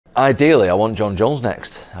Ideally, I want Jon Jones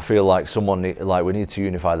next. I feel like we need to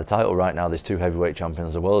unify the title right now. There's two heavyweight champions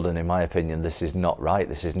of the world, and in my opinion, this is not right.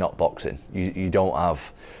 This is not boxing. You don't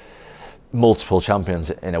have multiple champions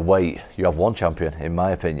in a weight. You have one champion, in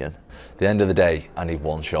my opinion. At the end of the day, I need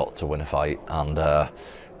one shot to win a fight, and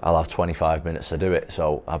I'll have 25 minutes to do it.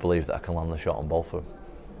 So I believe that I can land the shot on both of them.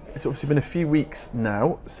 It's obviously been a few weeks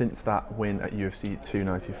now since that win at UFC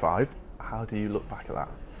 295. How do you look back at that?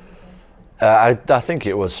 I think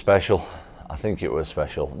it was special. I think it was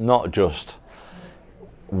special. Not just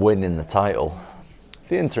winning the title,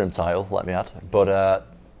 the interim title, let me add, but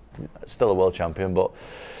still a world champion. But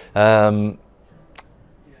I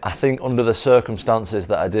think under the circumstances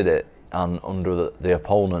that I did it, and under the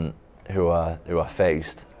opponent who I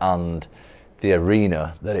faced, and the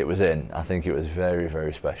arena that it was in, I think it was very,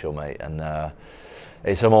 very special, mate. And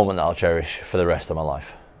it's a moment that I'll cherish for the rest of my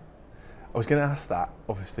life. I was going to ask that.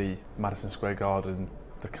 Obviously, Madison Square Garden,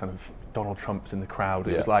 the kind of Donald Trumps in the crowd.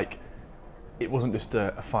 It was like, it wasn't just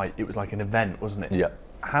a fight. It was like an event, wasn't it? Yeah.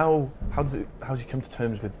 How do you come to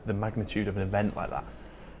terms with the magnitude of an event like that?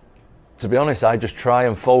 To be honest, I just try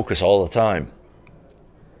and focus all the time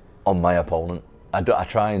on my opponent. I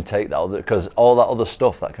try and take that, because all that other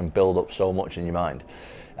stuff that can build up so much in your mind,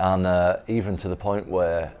 and even to the point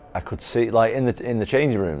where I could see, like in the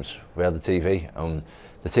changing rooms, we had the TV, and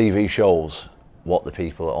the TV shows what the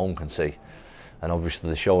people at home can see, and obviously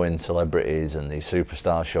they're showing celebrities and these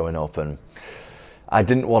superstars showing up, and I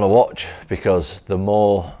didn't want to watch, because the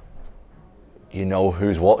more you know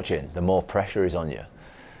who's watching, the more pressure is on you.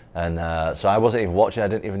 And so I wasn't even watching. I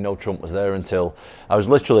didn't even know Trump was there until I was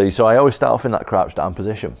literally, so I always start off in that crouched down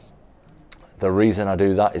position. The reason I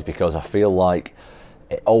do that is because I feel like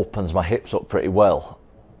it opens my hips up pretty well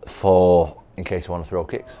in case I want to throw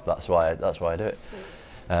kicks. That's why I do it.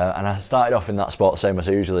 And I started off in that spot, same as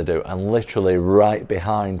I usually do, and literally right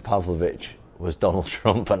behind Pavlovich was Donald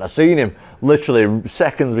Trump, and I seen him literally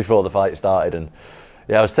seconds before the fight started, and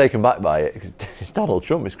yeah, I was taken back by it. It's Donald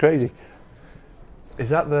Trump, it's crazy. Is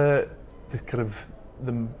that the kind of I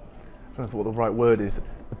don't know what the right word is,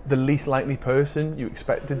 the least likely person you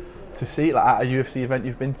expected to see, like at a UFC event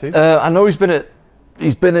you've been to? I know he's been at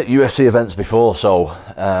UFC events before, so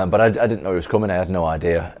but I didn't know he was coming. I had no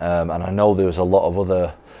idea, and I know there was a lot of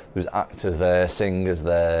there was actors there, singers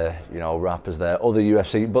there, you know, rappers there, other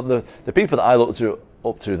UFC. But the people that I look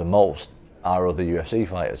up to the most are other UFC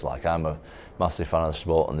fighters. Like, I'm a massive fan of the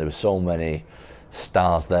sport, and there were so many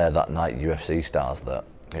stars there that night, UFC stars, that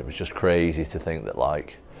it was just crazy to think that,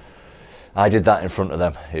 like, I did that in front of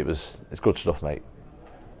them. It's good stuff, mate.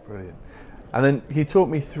 Brilliant. And then can you talk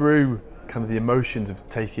me through kind of the emotions of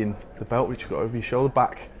taking the belt which you got over your shoulder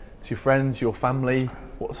back to your friends, your family?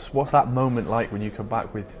 What's that moment like when you come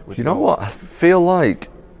back with you know what, I feel like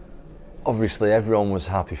obviously everyone was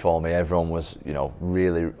happy for me, everyone was, you know,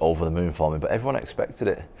 really over the moon for me, but everyone expected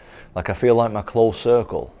it. Like, I feel like my close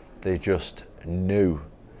circle, they just knew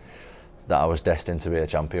that I was destined to be a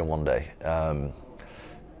champion one day.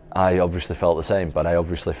 I obviously felt the same, but I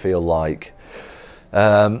obviously feel like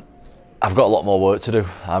I've got a lot more work to do.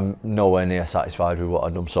 I'm nowhere near satisfied with what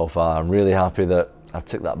I've done so far. I'm really happy that I've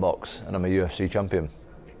ticked that box and I'm a UFC champion.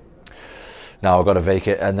 Now I've got to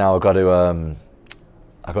vacate, and now I've got to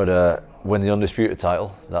win the undisputed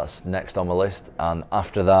title. That's next on my list, and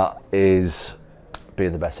after that is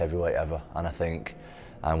being the best heavyweight ever, and I think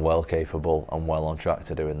I'm well capable and well on track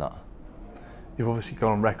to doing that. You've obviously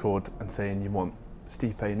gone on record and saying you want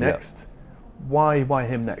Stipe next. Yep. Why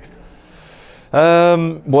him next?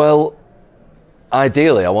 Well,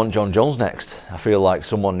 ideally, I want Jon Jones next. I feel like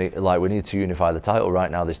we need to unify the title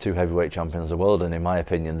right now. There's two heavyweight champions of the world, and in my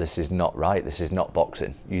opinion, this is not right. This is not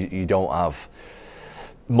boxing. You don't have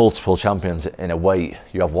multiple champions in a weight.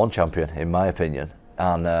 You have one champion, in my opinion,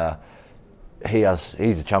 and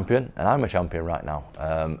he's a champion, and I'm a champion right now.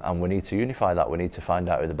 And we need to unify that. We need to find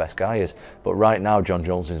out who the best guy is. But right now, Jon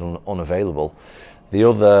Jones is unavailable. The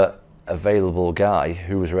other available guy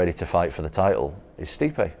who was ready to fight for the title is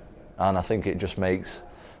Stipe. And I think it just makes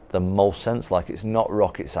the most sense. Like, it's not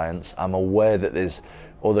rocket science. I'm aware that there's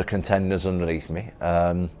other contenders underneath me.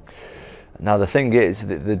 Now the thing is,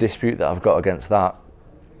 the dispute that I've got against that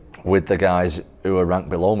with the guys who are ranked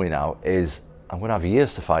below me now is I'm going to have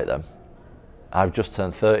years to fight them. I've just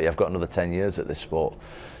turned 30. I've got another 10 years at this sport.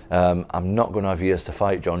 I'm not going to have years to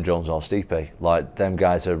fight Jon Jones or Stipe. Like, them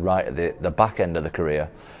guys are right at the back end of the career,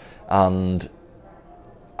 and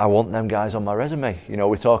I want them guys on my resume. You know,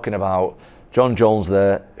 we're talking about Jon Jones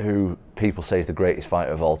there, who people say is the greatest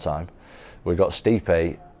fighter of all time. We've got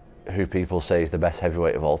Stipe, who people say is the best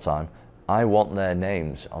heavyweight of all time. I want their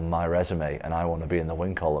names on my resume, and I want to be in the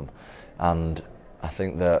win column. And I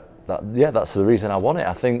think that that's the reason I want it.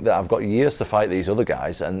 I think that I've got years to fight these other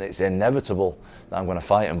guys, and it's inevitable that I'm going to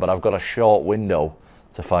fight them. But I've got a short window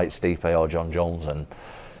to fight Stipe or Jon Jones, and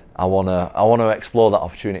I want to explore that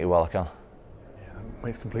opportunity while I can. Yeah, that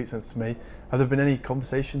makes complete sense to me. Have there been any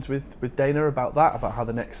conversations with Dana about that, about how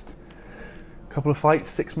the next couple of fights,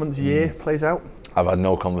 6 months, a year, plays out? I've had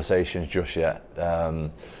no conversations just yet.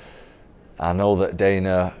 I know that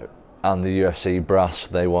Dana and the UFC brass,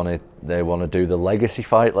 they want to do the legacy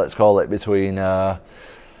fight, let's call it, between Jones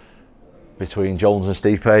and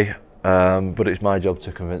Stipe, but it's my job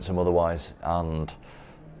to convince them otherwise. And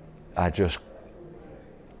I just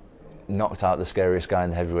knocked out the scariest guy in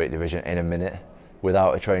the heavyweight division in a minute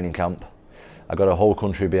without a training camp. I got a whole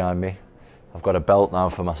country behind me. I've got a belt now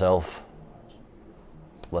for myself.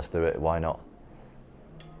 Let's do it, why not?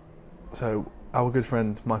 So our good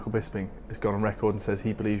friend Michael Bisping has gone on record and says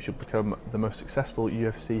he believes you'll become the most successful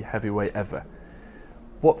UFC heavyweight ever.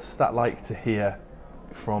 What's that like to hear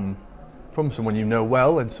from someone you know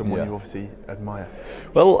well and someone you obviously admire?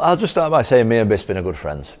 Well, I'll just start by saying me and Bisping are good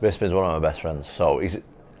friends. Bisping's one of my best friends, so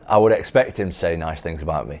I would expect him to say nice things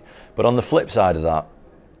about me. But on the flip side of that,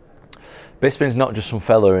 Bisping's not just some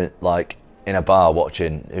fella like in a bar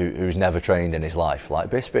watching who's never trained in his life. Like,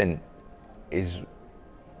 Bisping is,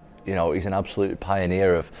 you know, he's an absolute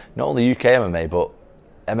pioneer of not only UK MMA but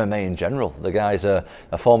MMA in general. The guy's a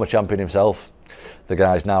former champion himself. The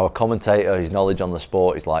guy's now a commentator. His knowledge on the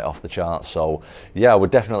sport is like off the charts. So yeah, I would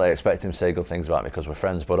definitely expect him to say good things about me because we're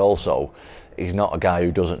friends, but also he's not a guy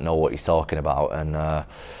who doesn't know what he's talking about. And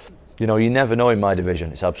you know, you never know in my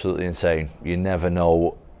division. It's absolutely insane. You never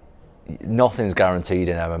know. Nothing's guaranteed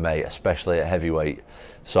in MMA, especially at heavyweight.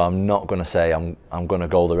 So I'm not going to say I'm going to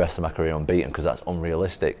go the rest of my career unbeaten, because that's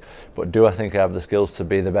unrealistic. But do I think I have the skills to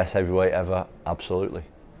be the best heavyweight ever? Absolutely.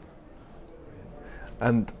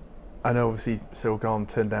 And I know obviously Ciryl Gane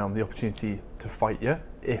turned down the opportunity to fight you.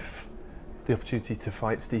 If the opportunity to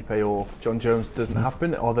fight Stipe or Jon Jones doesn't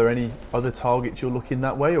happen, are there any other targets you're looking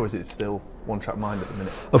that way, or is it still one-track mind at the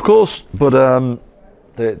minute? Of course, but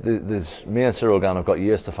there's me and Ciryl Gane have got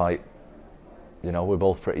years to fight. You know, we're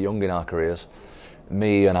both pretty young in our careers.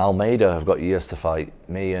 Me and Almeida have got years to fight.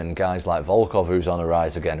 Me and guys like Volkov, who's on a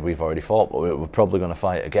rise again, we've already fought, but we're probably going to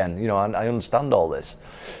fight again. You know, I understand all this,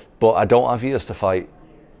 but I don't have years to fight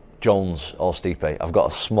Jones or Stipe. I've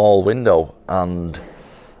got a small window, and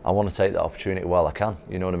I want to take that opportunity while I can.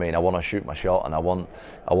 You know what I mean? I want to shoot my shot, and I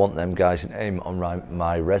want them guys' name on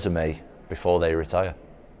my resume before they retire.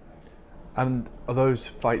 And are those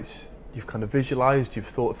fights you've kind of visualised, you've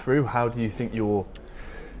thought through? How do you think your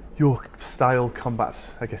style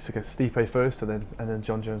combats, I guess, against Stipe first and then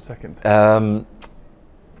Jon Jones second?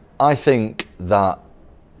 I think that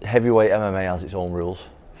heavyweight MMA has its own rules,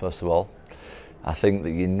 first of all. I think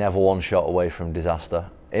that you're never one shot away from disaster.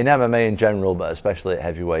 In MMA in general, but especially at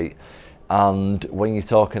heavyweight. And when you're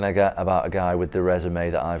talking about a guy with the resume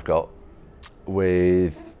that I've got,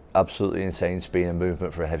 with absolutely insane speed and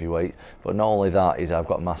movement for a heavyweight, but not only that, is I've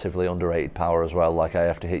got massively underrated power as well. Like, I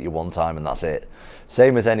have to hit you one time and that's it.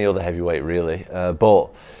 Same as any other heavyweight, really. But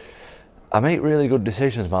I make really good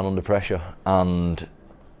decisions, man, under pressure, and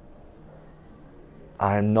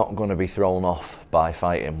I'm not going to be thrown off by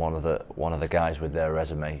fighting one of the guys with their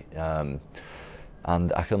resume.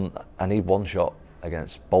 And I need one shot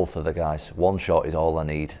against both of the guys. One shot is all I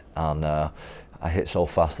need, and I hit so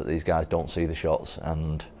fast that these guys don't see the shots,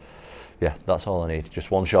 and yeah, that's all I need.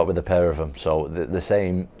 Just one shot with a pair of them. So the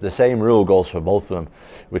same rule goes for both of them.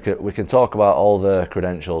 We can talk about all the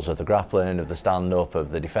credentials of the grappling, of the stand-up,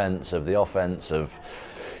 of the defence, of the offence, of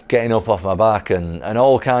getting up off my back, and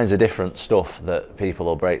all kinds of different stuff that people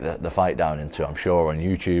will break the fight down into, I'm sure, on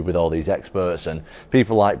YouTube with all these experts and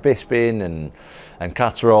people like Bisping and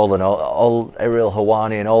Catterall and all Ariel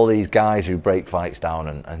Helwani and all these guys who break fights down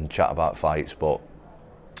and chat about fights. But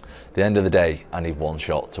at the end of the day, I need one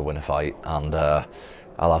shot to win a fight, and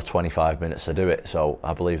I'll have 25 minutes to do it. So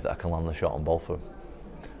I believe that I can land the shot on both of them.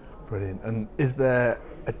 Brilliant. And is there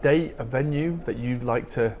a date, a venue that you'd like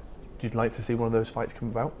to see one of those fights come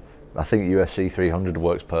about? I think UFC 300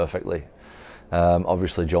 works perfectly.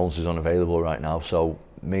 Obviously Jones is unavailable right now, so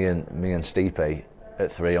me and Stipe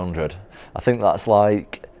at 300. I think that's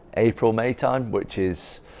like April, May time, which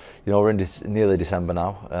is, you know, we're in nearly December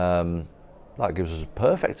now. That gives us a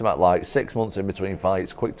perfect amount, like 6 months in between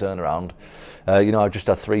fights, quick turnaround. You know, I've just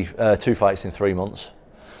had two fights in 3 months.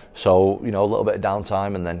 So, you know, a little bit of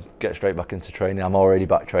downtime and then get straight back into training. I'm already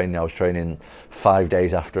back training. I was training 5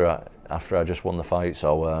 days after I just won the fight.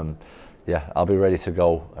 So, yeah, I'll be ready to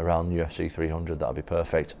go around UFC 300. That'll be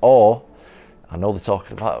perfect. Or, I know they're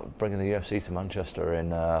talking about bringing the UFC to Manchester in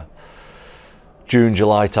June,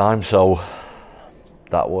 July time, so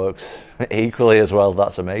that works equally as well.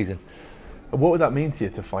 That's amazing. What would that mean to you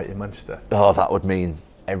to fight in Manchester? Oh, that would mean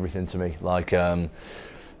everything to me. Like,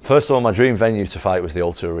 first of all, my dream venue to fight was the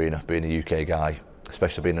O2 Arena, being a UK guy,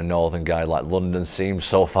 especially being a northern guy. Like, London seems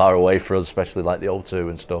so far away for us, especially like the O2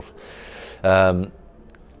 and stuff.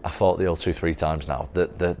 I fought the O2 3 times now.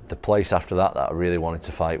 The place after that I really wanted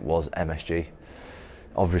to fight was MSG.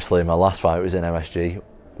 Obviously, my last fight was in MSG,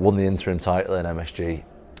 won the interim title in MSG,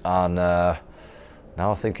 and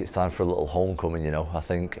now I think it's time for a little homecoming, you know. I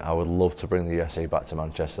think I would love to bring the UFC back to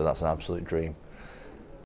Manchester. That's an absolute dream.